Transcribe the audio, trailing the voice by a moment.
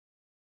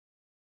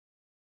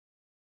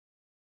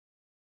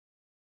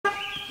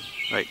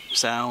Right,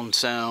 sound,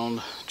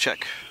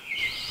 check.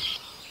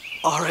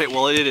 Alright,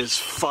 well it is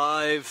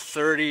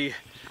 5:30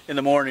 in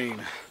the morning,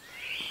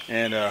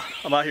 and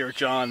I'm out here with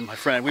John, my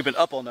friend. We've been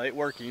up all night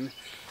working,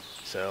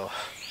 so,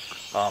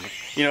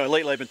 you know,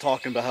 lately I've been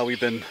talking about how we've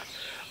been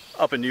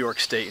up in New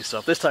York State and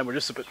stuff. This time we're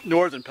just a bit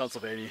northern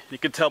Pennsylvania. You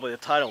can tell by the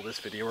title of this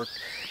video, we're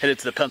headed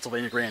to the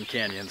Pennsylvania Grand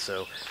Canyon.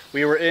 So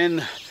we were in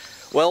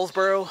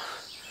Wellsboro,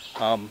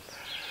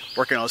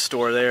 working on a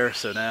store there,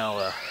 so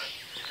now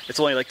it's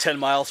only like 10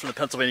 miles from the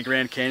Pennsylvania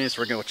Grand Canyon,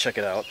 so we're going to go check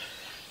it out.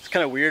 It's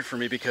kind of weird for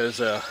me because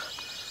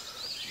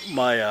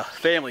my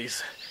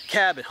family's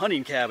cabin,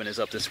 hunting cabin, is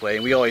up this way,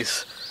 and we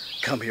always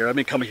come here. I've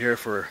been coming here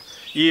for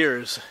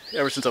years,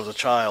 ever since I was a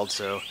child,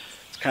 so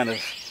it's kind of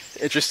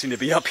interesting to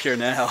be up here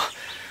now,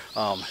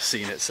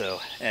 seeing it. So,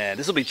 and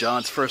this will be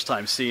John's first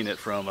time seeing it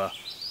from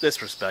this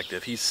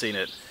perspective. He's seen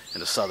it in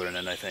the southern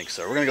end, I think.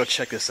 So we're going to go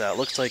check this out.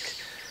 Looks like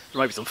there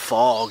might be some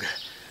fog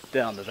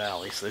down the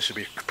valley, so this should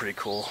be pretty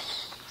cool.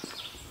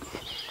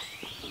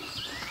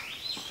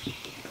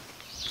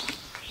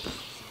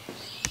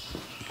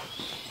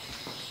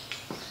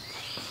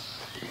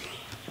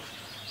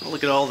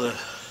 Look at all the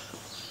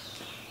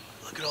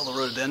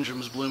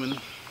rhododendrons blooming.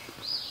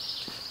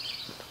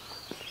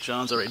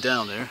 John's already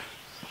down there.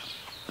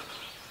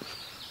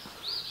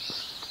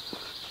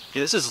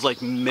 Yeah, this is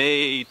like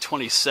May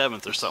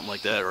 27th or something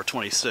like that, or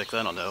 26th,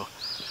 I don't know.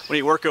 When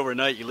you work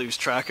overnight, you lose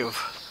track of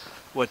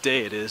what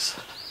day it is.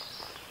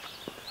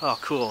 Oh,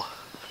 cool.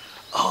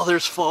 Oh,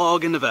 there's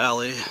fog in the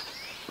valley.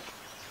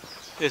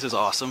 This is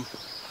awesome.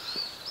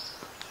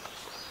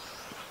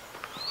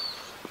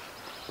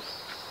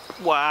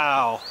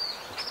 Wow.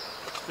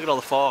 Look at all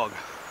the fog.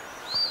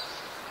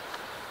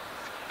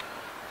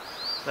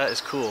 That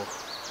is cool.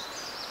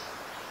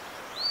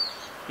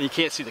 You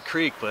can't see the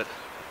creek, but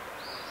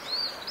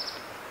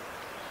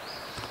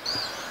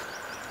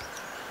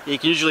you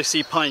can usually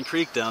see Pine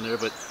Creek down there,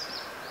 but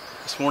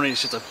this morning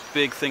it's just a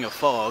big thing of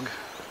fog.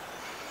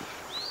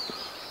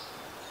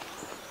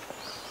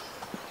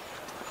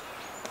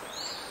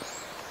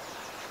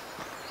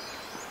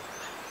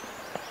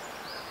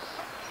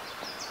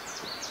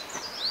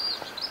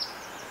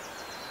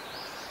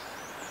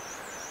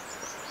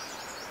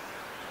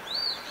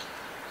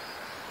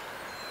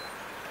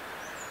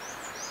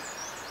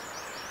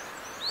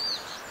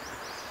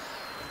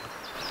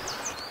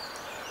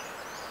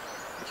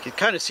 You can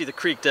kind of see the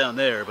creek down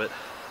there, but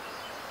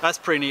that's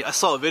pretty neat. I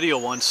saw a video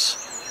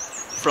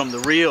once from the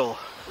real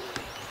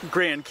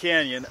Grand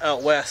Canyon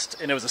out west,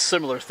 and it was a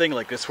similar thing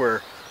like this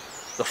where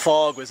the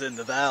fog was in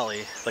the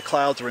valley, the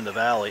clouds were in the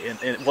valley, in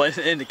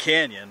the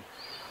canyon,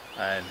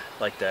 and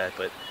like that.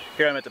 But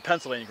here I'm at the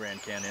Pennsylvania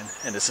Grand Canyon,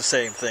 and it's the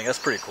same thing. That's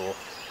pretty cool.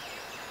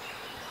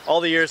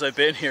 All the years I've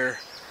been here,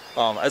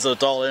 as an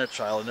adult and a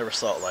child, I never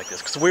saw it like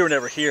this, because we were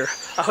never here.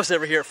 I was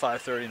never here at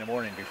 5:30 in the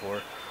morning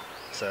before,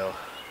 so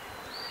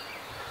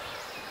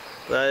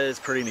that is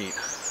pretty neat.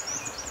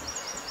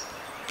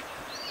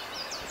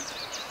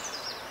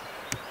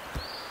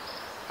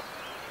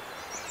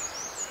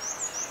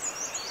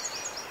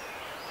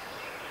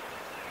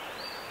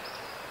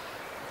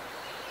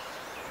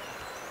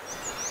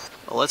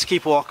 Well, let's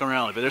keep walking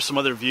around, but there's some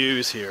other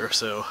views here,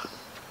 so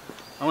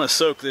I'm going to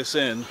soak this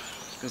in,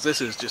 because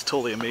this is just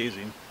totally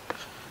amazing.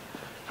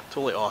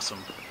 Totally awesome.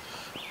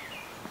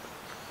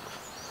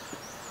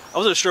 I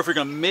wasn't sure if we were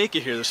going to make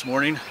it here this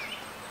morning.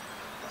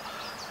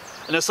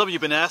 I know some of you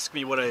have been asking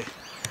me what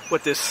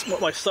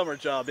my summer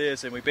job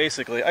is, and we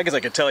basically, I guess I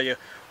could tell you,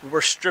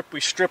 we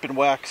strip and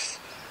wax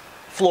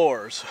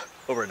floors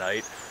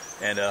overnight,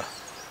 and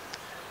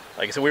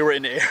like I said, we were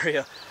in the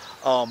area,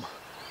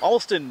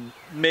 almost didn't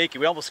make it.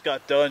 We almost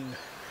got done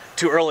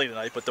too early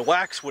tonight, but the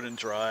wax wouldn't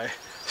dry,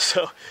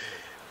 so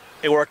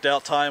it worked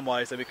out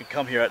time-wise that we could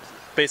come here at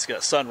basically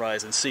at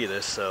sunrise and see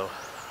this, so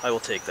I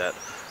will take that.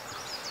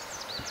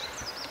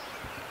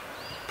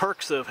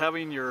 Perks of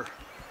having your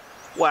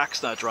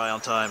wax not dry on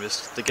time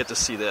is to get to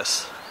see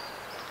this.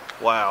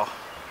 Wow.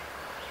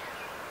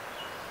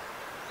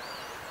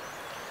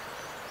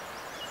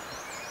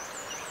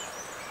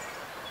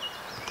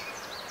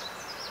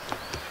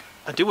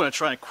 I do want to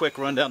try a quick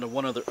run down to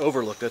one other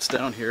overlook that's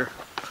down here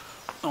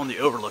on the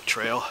Overlook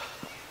Trail.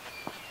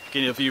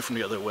 Getting a view from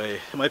the other way.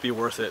 It might be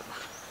worth it,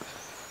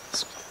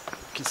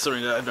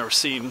 considering that I've never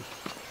seen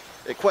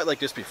it quite like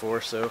this before,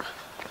 so.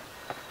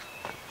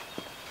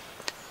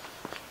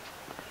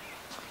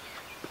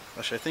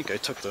 Actually, I think I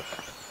took the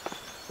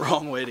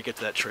wrong way to get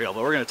to that trail,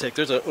 but we're going to take,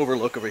 there's an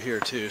overlook over here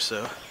too,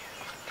 so.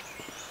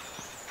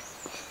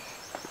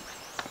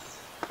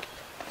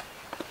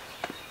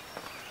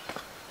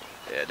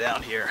 Yeah,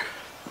 down here.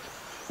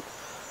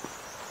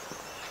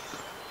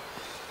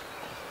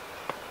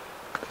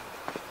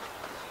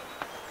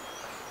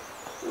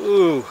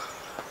 Ooh.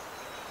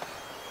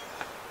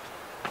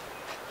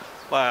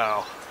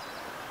 Wow.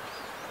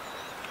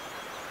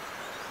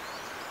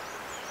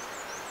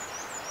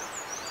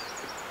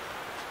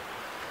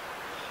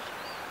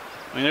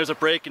 I mean, there's a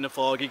break in the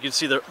fog. You can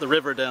see the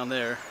river down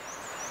there.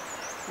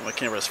 My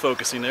camera's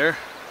focusing there.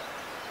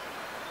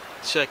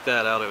 Check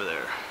that out over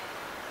there.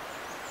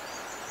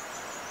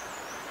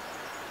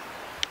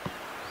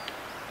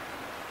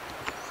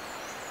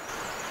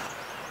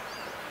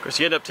 Because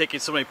you end up taking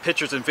so many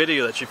pictures and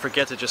video that you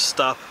forget to just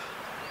stop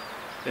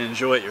and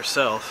enjoy it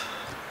yourself.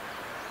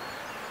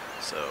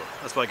 So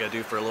that's what I gotta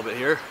do for a little bit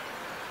here.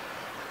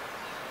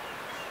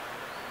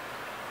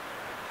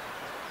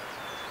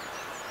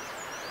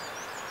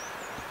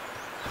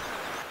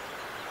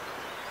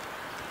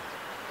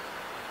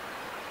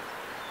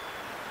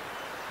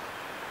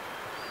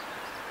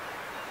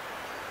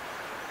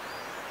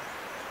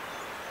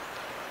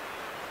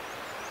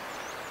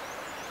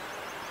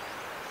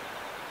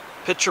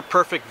 Picture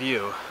perfect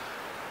view.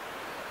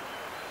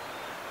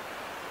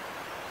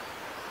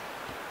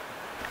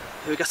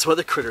 We got some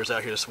other critters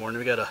out here this morning.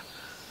 We got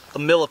a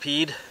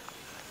millipede.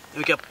 And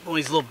we got one of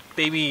these little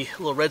baby,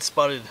 little red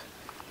spotted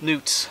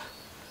newts.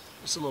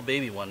 Just a little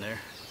baby one there.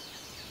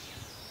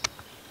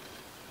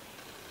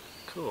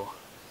 Cool.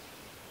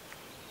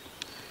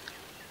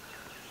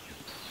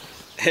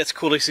 It's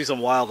cool to see some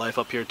wildlife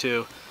up here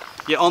too.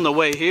 Yeah, on the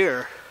way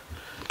here,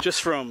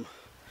 just from,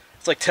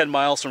 it's like 10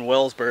 miles from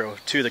Wellsboro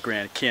to the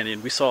Grand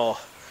Canyon, we saw, I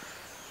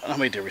don't know how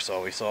many deer we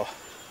saw. We saw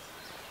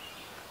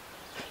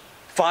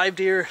 5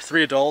 deer,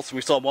 3 adults, and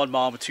we saw 1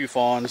 mom with 2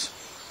 fawns.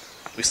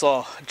 We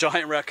saw a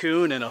giant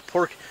raccoon and a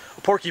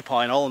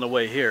porcupine all on the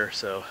way here,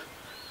 so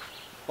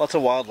lots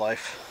of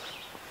wildlife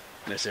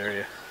in this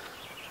area.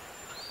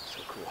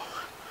 So cool.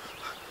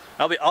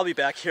 I'll be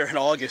back here in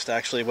August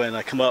actually when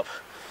I come up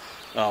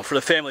for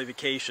the family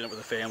vacation with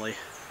the family.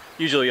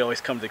 Usually we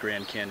always come to the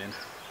Grand Canyon.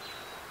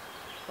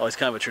 Always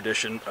kind of a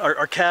tradition.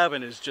 Our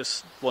cabin is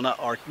just, well,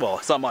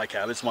 it's not my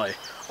cabin, it's my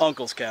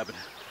uncle's cabin.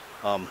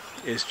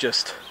 Is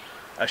just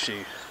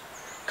actually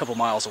a couple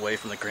miles away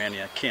from the Grand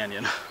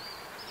Canyon.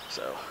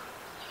 So,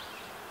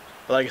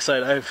 but like I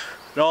said,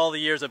 in all the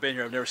years I've been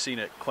here, I've never seen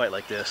it quite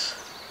like this.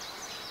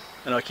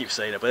 I know I keep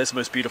saying it, but it's the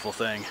most beautiful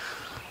thing.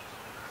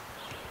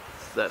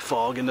 That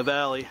fog in the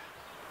valley.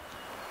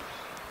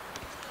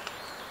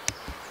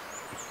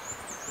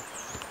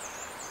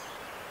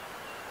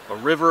 A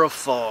river of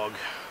fog.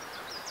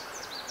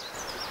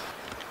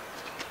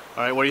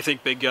 Alright, what do you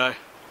think, big guy?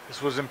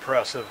 This was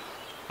impressive.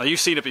 Now,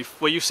 you've seen it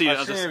before. Well, you've seen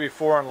I've seen it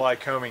before in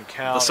Lycoming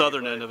County. The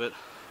southern end of it.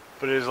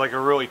 But it was like a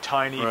really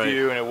tiny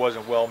view, and it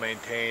wasn't well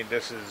maintained.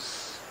 This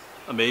is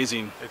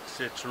amazing.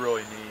 It's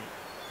really neat.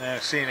 And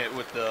I've seen it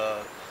with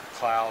the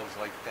clouds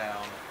like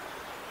down.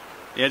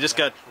 Yeah, I just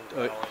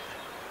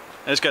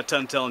got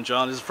done telling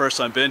John this is the first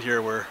time I've been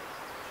here where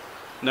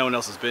no one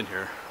else has been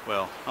here.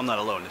 Well, I'm not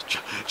alone.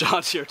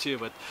 John's here too,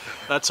 but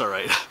that's all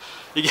right.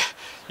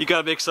 You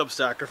gotta make some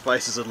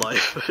sacrifices in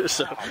life.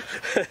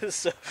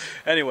 so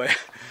anyway,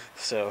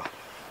 so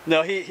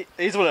no, he's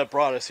the one that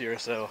brought us here.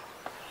 So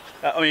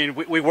I mean,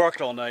 we worked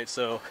all night,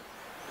 so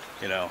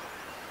you know,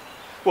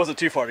 it wasn't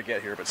too far to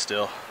get here, but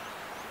still,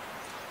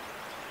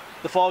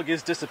 the fog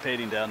is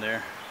dissipating down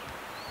there,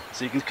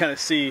 so you can kind of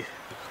see.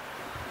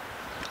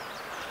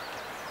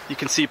 You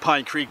can see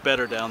Pine Creek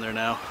better down there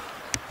now.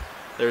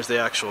 There's the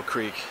actual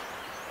creek.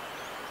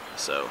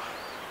 So,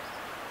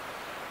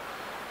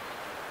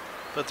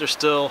 but there's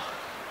still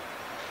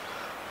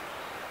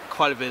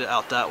quite a bit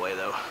out that way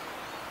though.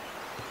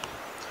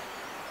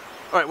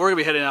 Alright, we're gonna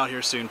be heading out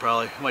here soon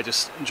probably. Might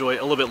just enjoy it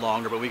a little bit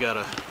longer, but we got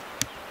a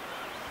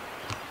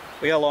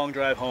long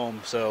drive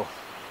home, so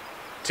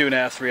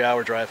 2.5, 3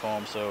 hour drive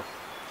home, so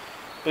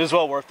it is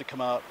well worth to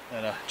come out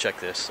and check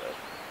this. So.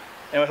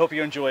 And I hope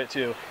you enjoy it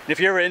too. And if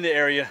you're ever in the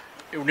area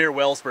near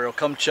Wellsboro,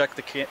 come check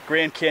the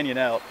Grand Canyon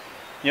out.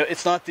 You know,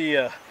 it's not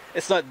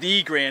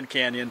the Grand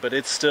Canyon, but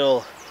it's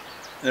still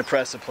an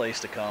impressive place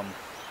to come.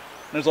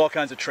 And there's all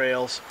kinds of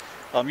trails.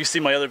 You see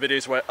my other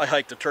videos where I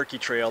hiked the Turkey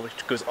Trail,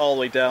 which goes all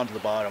the way down to the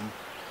bottom.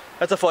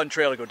 That's a fun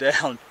trail to go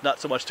down, not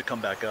so much to come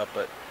back up,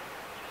 but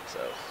so.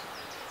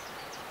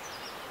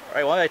 All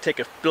right, well, I take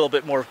a little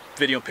bit more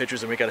video and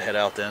pictures, and we got to head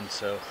out then.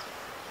 So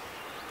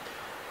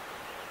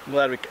I'm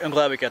glad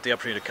we got the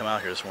opportunity to come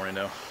out here this morning,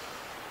 though.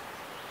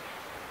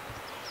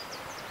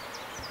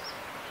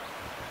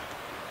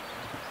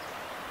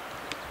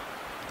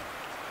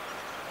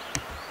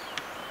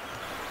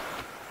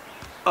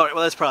 Alright,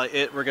 well that's probably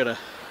it. We're gonna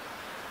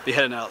be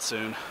heading out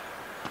soon.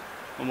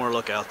 One more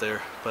look out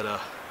there. But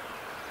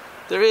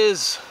there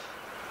is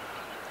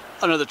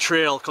another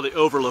trail called the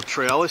Overlook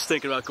Trail. I was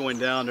thinking about going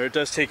down there. It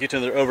does take you to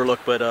the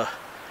Overlook, but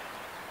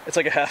it's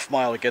like a half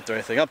mile to get there,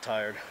 I think. I'm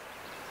tired.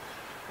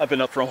 I've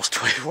been up for almost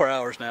 24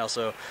 hours now,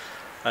 so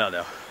I don't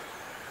know.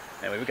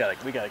 Anyway, we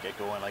gotta get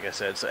going, like I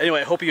said. So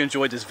anyway, I hope you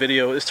enjoyed this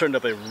video. This turned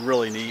up a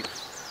really neat.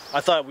 I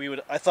thought we'd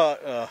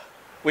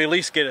at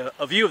least get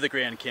a view of the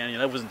Grand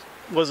Canyon. I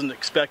wasn't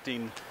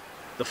expecting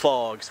the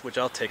fogs, which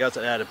I'll take. That's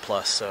an added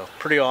plus. So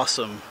pretty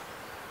awesome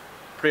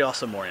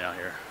morning out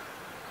here.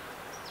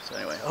 So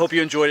anyway, I hope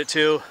you enjoyed it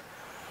too.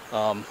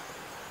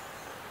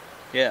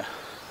 Yeah,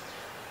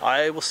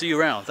 I will see you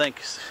around.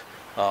 Thanks.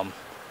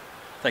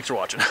 Thanks for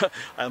watching.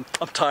 I'm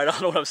tired. I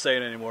don't know what I'm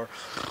saying anymore.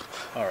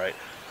 All right.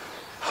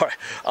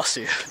 I'll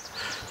see you.